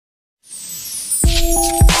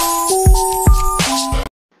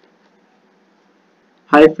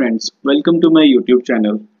Hi friends, welcome to my YouTube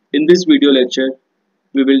channel. In this video lecture,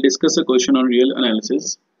 we will discuss a question on real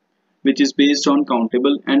analysis which is based on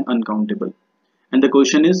countable and uncountable. And the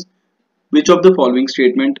question is, which of the following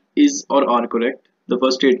statement is or are correct? The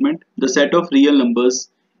first statement, the set of real numbers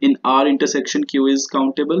in R intersection Q is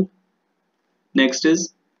countable. Next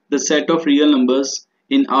is, the set of real numbers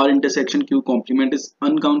in R intersection Q complement is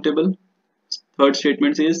uncountable. Third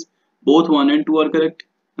statement says, both 1 and 2 are correct.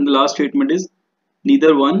 And the last statement is,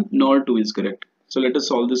 neither 1 nor 2 is correct. So let us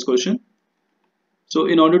solve this question. So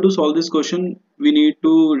in order to solve this question, we need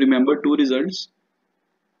to remember two results.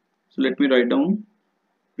 So let me write down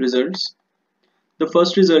results. The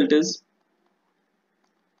first result is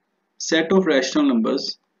set of rational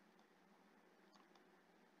numbers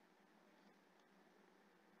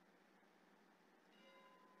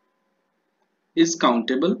is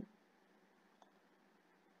countable,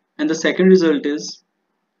 and the second result is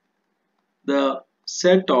the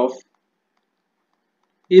set of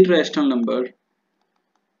irrational number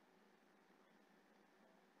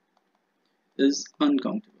is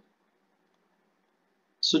uncountable.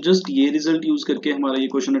 So just ये result use करके हमारा ये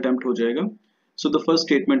question attempt हो जाएगा. So the first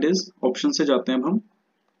statement is, option से जाते हैं अब हम.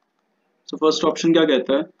 So first option क्या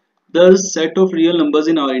कहता है? The set of real numbers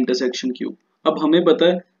in R intersection Q. अब हमें पता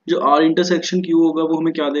है जो R intersection Q होगा वो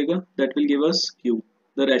हमें क्या देगा? That will give us Q,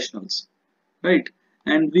 the rationals, right?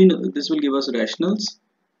 And we know this will give us rationals,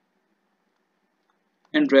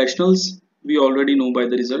 and rationals we already know by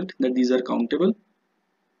the result that these are countable.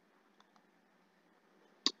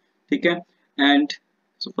 ठीक है? And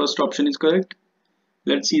so first option is correct.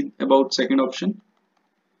 Let's see about second option,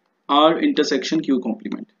 R intersection Q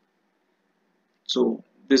complement. So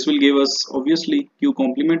this will give us obviously Q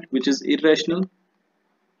complement, which is irrational,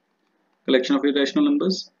 collection of irrational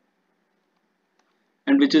numbers,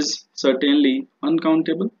 and which is certainly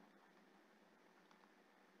uncountable.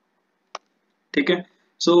 ठीक है?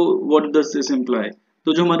 So what does this imply?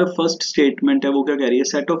 तो जो हमारा first statement है वो क्या कह रही है?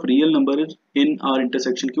 Set of real number in are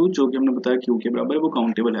intersection Q, जो कि हमने बताया क्यू के बराबर है, वो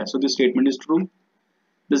काउंटेबल है. So this statement is true.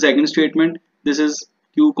 The second statement, this is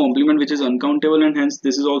Q complement which is uncountable, and hence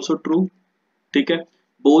this is also true. ठीक है?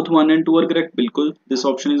 Both 1 and 2 are correct. बिल्कुल, this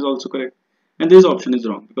option is also correct, and this option is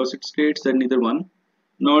wrong because it states that neither 1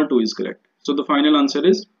 nor 2 is correct. So the final answer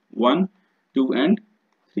is 1, 2 and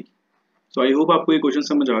 3. So I hope आपको ये question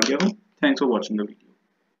समझ आ गया हो. Thanks for watching the video.